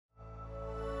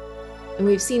And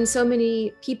we've seen so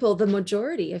many people, the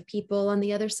majority of people on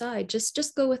the other side,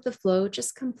 just go with the flow,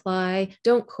 just comply,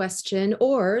 don't question,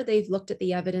 or they've looked at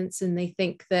the evidence and they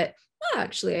think that,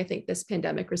 actually, I think this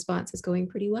pandemic response is going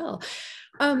pretty well.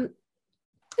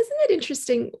 Isn't it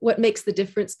interesting what makes the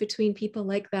difference between people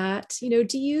like that?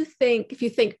 Do you think, if you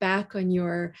think back on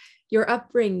your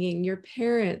upbringing, your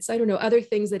parents, I don't know, other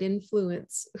things that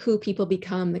influence who people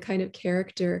become, the kind of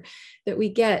character that we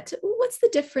get, what's the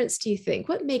difference, do you think?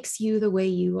 What makes you the way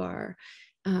you are,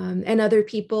 and other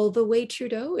people the way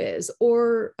Trudeau is,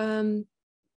 or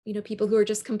people who are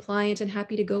just compliant and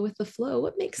happy to go with the flow?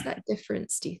 What makes that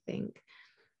difference, do you think?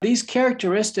 These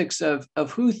characteristics of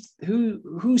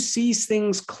who sees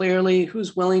things clearly,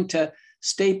 who's willing to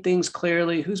state things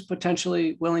clearly, who's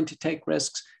potentially willing to take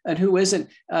risks, and who isn't.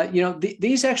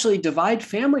 These actually divide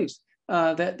families.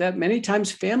 That many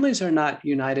times families are not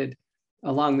united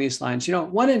along these lines.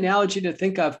 One analogy to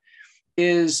think of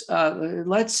is,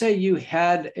 let's say you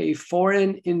had a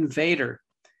foreign invader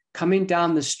coming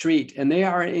down the street, and they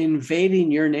are invading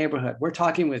your neighborhood. We're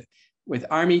talking with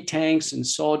army tanks and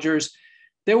soldiers.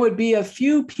 There would be a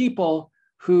few people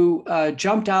who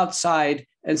jumped outside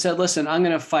and said, listen, I'm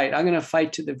going to fight. I'm going to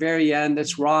fight to the very end.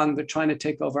 That's wrong. They're trying to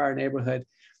take over our neighborhood.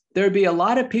 There'd be a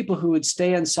lot of people who would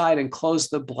stay inside and close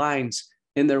the blinds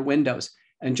in their windows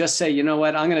and just say, you know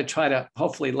what, I'm going to try to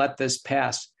hopefully let this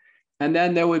pass. And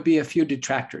then there would be a few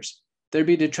detractors. There'd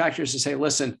be detractors to say,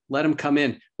 listen, let them come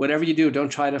in. Whatever you do, don't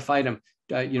try to fight them.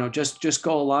 Just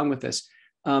go along with this.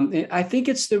 I think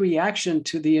it's the reaction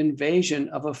to the invasion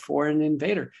of a foreign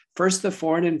invader. First, the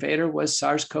foreign invader was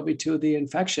SARS-CoV-2, the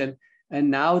infection, and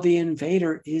now the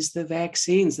invader is the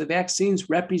vaccines. The vaccines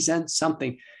represent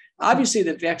something. Obviously,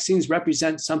 the vaccines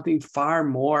represent something far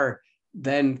more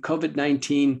than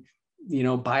COVID-19,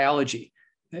 biology.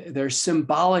 They're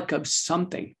symbolic of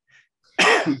something.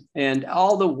 And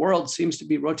all the world seems to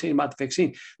be rotating about the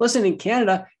vaccine. Listen, in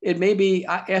Canada, it may be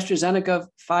AstraZeneca,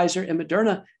 Pfizer, and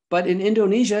Moderna, but in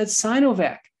Indonesia, it's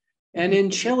Sinovac. And in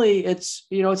Chile, it's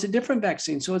a different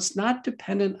vaccine. So it's not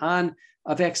dependent on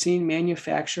a vaccine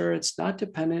manufacturer. It's not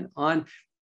dependent on,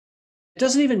 it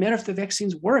doesn't even matter if the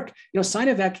vaccines work.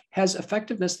 Sinovac has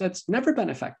effectiveness that's never been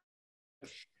effective.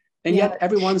 And yet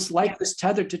everyone's is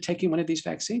tethered to taking one of these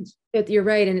vaccines. You're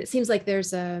right. And it seems like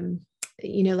there's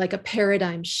like a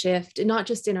paradigm shift, and not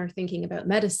just in our thinking about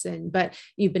medicine, but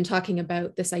you've been talking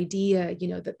about this idea,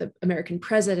 that the American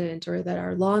president, or that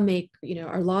our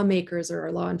lawmakers or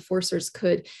our law enforcers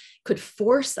could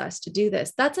force us to do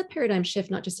this. That's a paradigm shift,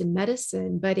 not just in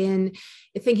medicine, but in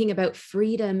thinking about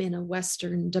freedom in a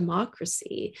Western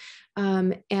democracy.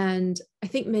 And I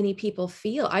think many people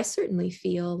I certainly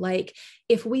feel like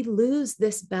if we lose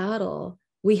this battle,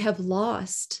 we have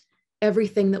lost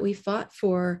everything that we fought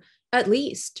for, at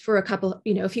least for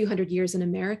a few hundred years in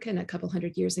America and a couple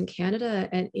hundred years in Canada.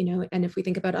 And, and if we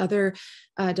think about other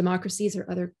democracies or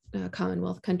other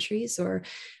Commonwealth countries,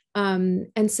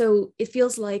 and so it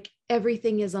feels like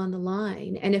everything is on the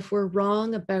line. And if we're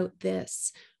wrong about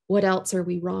this, what else are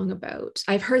we wrong about?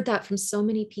 I've heard that from so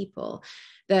many people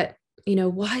that,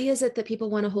 why is it that people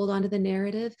want to hold on to the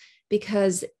narrative?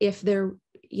 Because if they're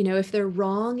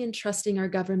wrong in trusting our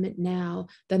government now,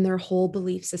 then their whole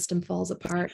belief system falls apart.